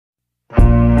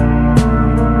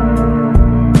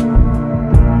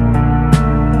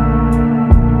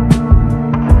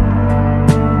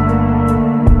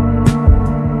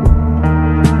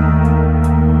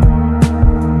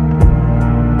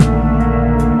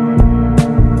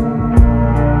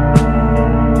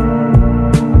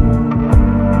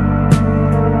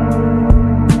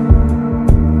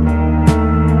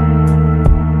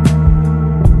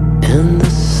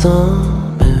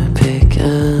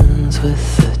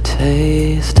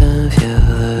taste of your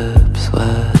lips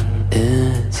when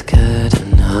it's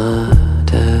getting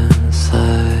hot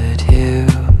inside you.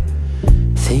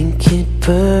 Think you'd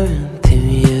burn through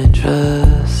your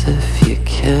dress if you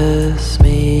kiss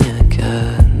me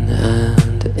again,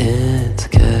 and it's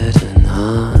getting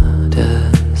hot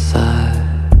inside.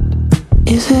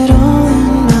 Is it all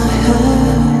in my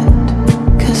head?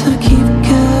 'Cause I keep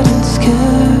getting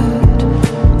scared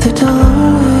that I'll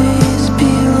always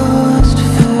be lost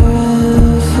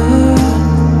forever.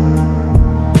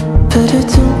 But I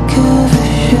don't give a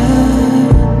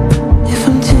shit if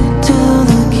I'm too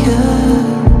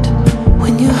delicate.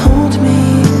 When you hold me,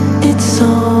 it's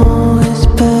always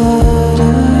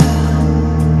better.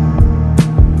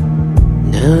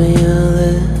 Now your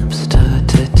lips start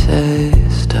to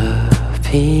taste of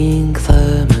pink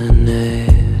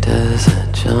lemonade as I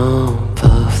jump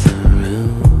off the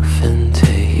roof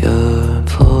into your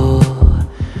pool.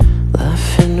 Laugh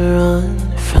and run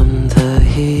from the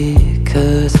heat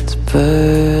 'cause it's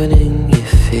burning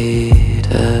your feet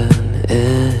and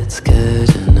it's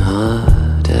getting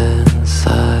hot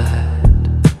inside.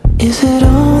 Is it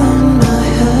all in my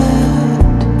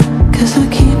head? 'Cause I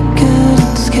keep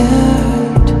getting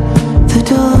scared that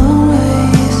I'll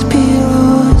always be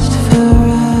lost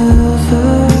forever.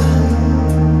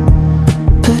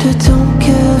 But I don't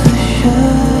give a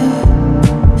shit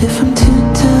if I'm too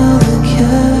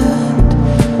delicate.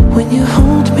 When you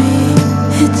hold me,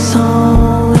 it's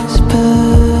always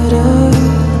better.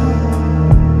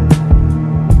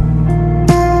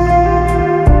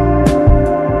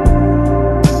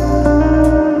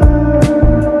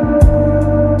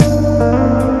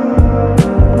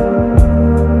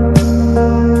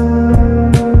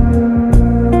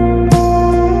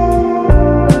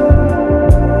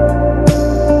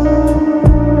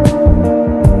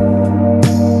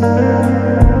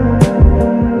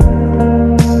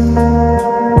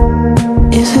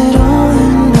 Is it all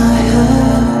in my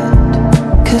head?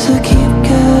 'Cause I keep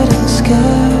getting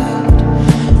scared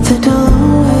that I'll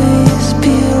always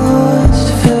be lost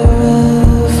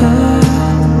forever.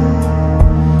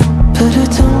 But I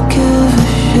don't give a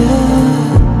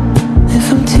shit if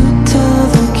I'm too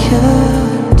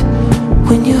delicate.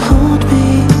 When you hold me,